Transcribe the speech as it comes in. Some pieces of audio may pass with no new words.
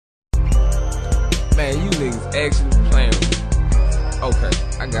Man, you niggas actually playing with me. Okay,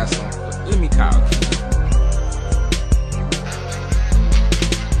 I got something. Let me call you.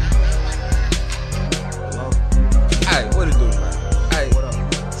 Hello? Hey, what it do, man? Hey, What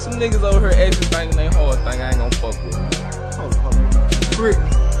up? some niggas over here actually thinking they hard thing I ain't gon' fuck with, man. Hold on. Frick.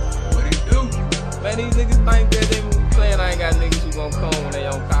 What it do? Man, these niggas think that they when we playing, I ain't got niggas who gon' come when they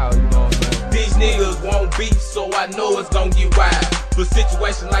on call, you know what I'm saying? These niggas won't beef, so I know it's gon' get wild. For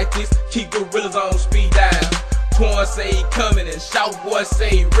situations like this, keep gorillas on speed dial. Torn say he coming and Shout Boy say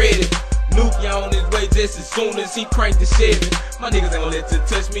he ready. Nuki on his way just as soon as he cranked the Chevy. My niggas ain't gon' let you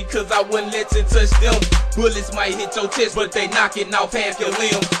touch me, cause I wouldn't let you touch them. Bullets might hit your chest, but they knocking off half your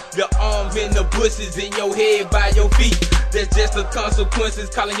limbs. Your arms in the bushes, in your head by your feet. That's just the consequences,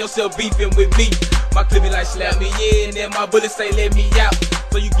 calling yourself beefing with me. My clip be like slap me in, and my bullets say let me out.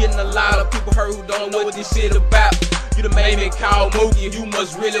 So you getting a lot of people hurt who don't know what this shit about. You done made me call Mookie, you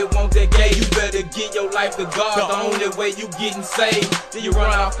must really want that gay. You better get your life to God, the only way you getting saved. Then you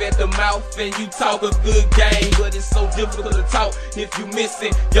run off at the mouth and you talk a good game. But it's so difficult to talk if you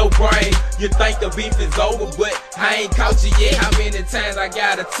missing your brain. You think the beef is over, but I ain't caught you yet. How many times I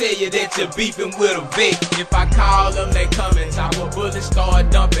gotta tell you that you're beefing with a Vic? If I call them, they coming. Top of bullets start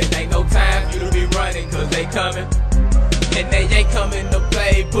dumping. Ain't no time for you to be running, cause they coming. And they ain't coming to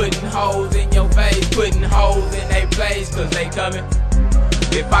play, putting holes in your face, putting holes in they place, cause they coming.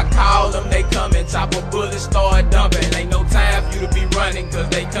 If I call them, they coming. Top of bullets start dumping. Ain't no time for you to be running, cause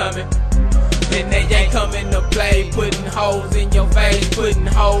they coming. And they ain't coming to play, putting holes in your face, putting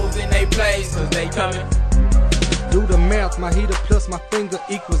holes in they place, cause they coming. Do the math, my heater plus my finger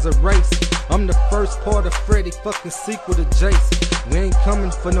equals a race. I'm the first part of Freddy, fucking sequel to Jason. We ain't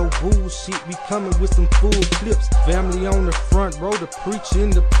coming for no bullshit, we coming with some full clips. Family on the front row, the preacher in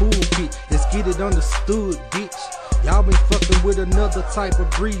the pulpit. Let's get it understood, bitch. Y'all been fucking with another type of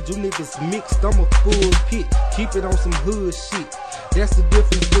breed. You niggas mixed, I'm a full pit. Keep it on some hood shit. That's the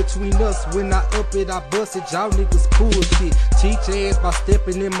difference between us. When I up it, I bust it. Y'all niggas bullshit. Teach ass by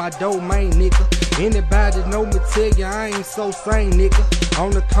stepping in my domain, nigga. Anybody know me tell ya I ain't so sane, nigga. On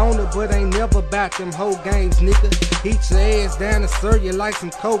the corner, but ain't never back them whole games, nigga. Heat your ass down and serve you like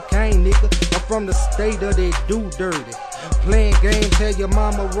some cocaine, nigga. I'm from the state of that do dirty. Playing games, tell your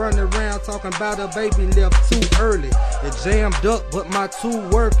mama run around talking about her baby left too early. It jammed up, but my tool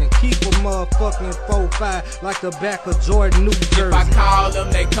working. Keep a motherfucking 4-5 like the back of Jordan, New Jersey. If I call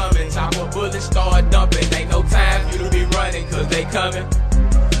them, they coming. Top of bullets start dumping. Ain't no time for you to be running, cause they coming.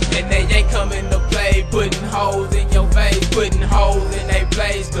 And they ain't coming to play, putting holes in your face, putting holes in they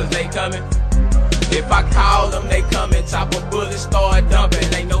place, cause they coming. If I call them, they coming. Top of bullets start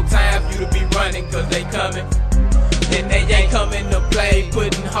dumping. Ain't no time for you to be running, cause they coming. And they ain't coming to play,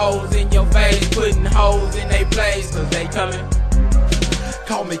 putting holes in your face, putting holes in they place, cause they coming.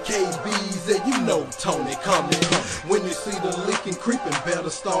 Call me kbezzy, you know Tony coming. When you see the leaking creeping, better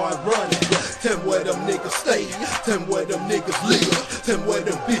start running. Tell me where them niggas stay, tell me where them niggas live, tell me where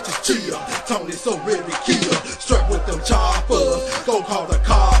them bitches chill. Tony so ready to kill, strapped with them choppers, go call the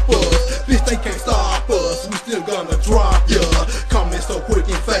coppers. Bitch, they can't stop us, we still gonna drop ya. Coming so quick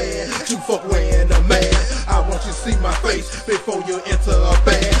and fast, you fuck wearing a mask. I want you to see my face before you enter a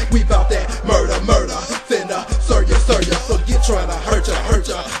bag. We bout that murder, finna serve ya. Forget trying to hurt ya.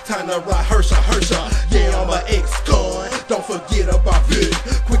 Time to ride, hurt ya. Yeah, I'm an ex-con, don't forget about Vic.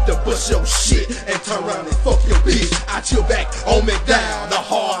 Quick to bust your shit and turn around and fuck your bitch. I chill back on me down, the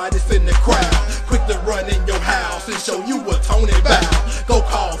hardest in the crowd. Quick to run in your house and show you what Tony bout. Go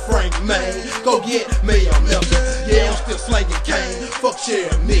call Frank, man, go get me a Milton. Yeah, I'm still slanging cane, fuck share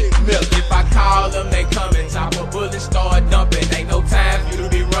Mick Miller. If I call them, they coming. Top of bullets start dumping. Ain't no time for you to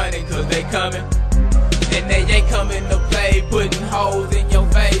be running, cause they coming. And they ain't coming to play, putting holes in your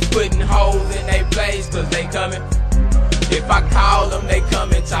face, putting holes in they place, cause they coming. If I call them, they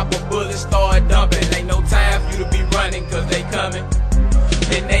coming. Top of bullets start dumping. Ain't no time for you to be running, cause they coming.